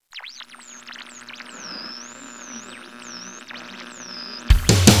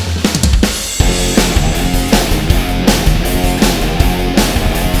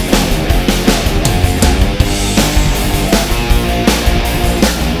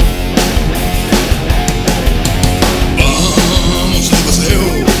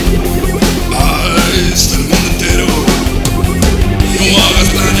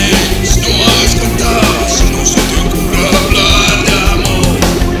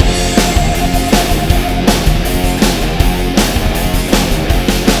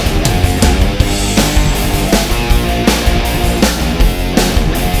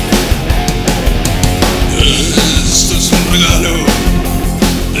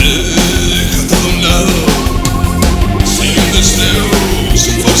deja todo a un lado, sin un deseo,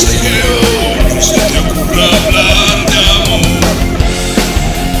 sin forcejeo, no se te ocurra hablar de amor.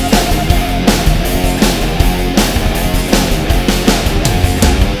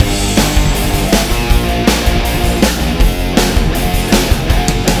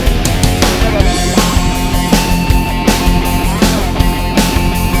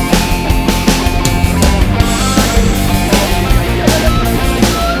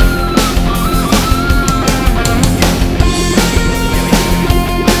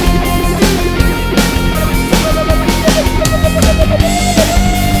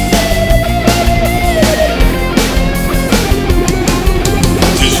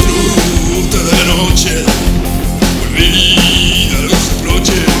 Disfruta de la noche, olvida los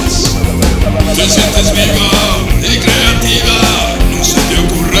reproches. Te sientes viva y creativa, no se te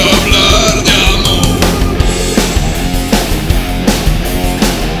ocurra hablar de amor.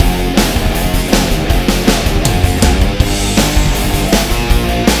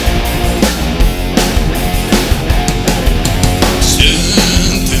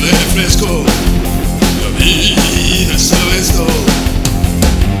 Siente el aire fresco, la vida es solo esto.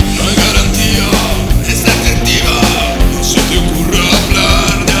 No hay garantía, esta activa, no se te ocurra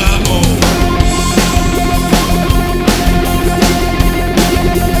hablar de amor.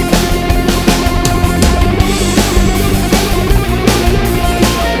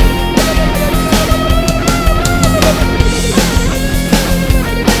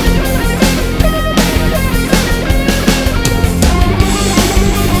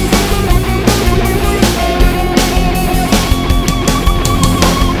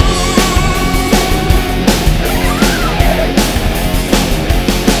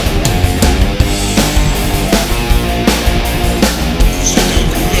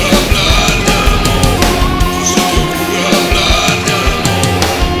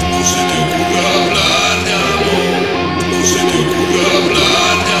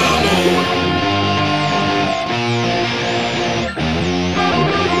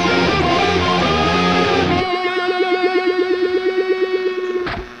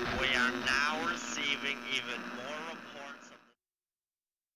 We are now receiving even more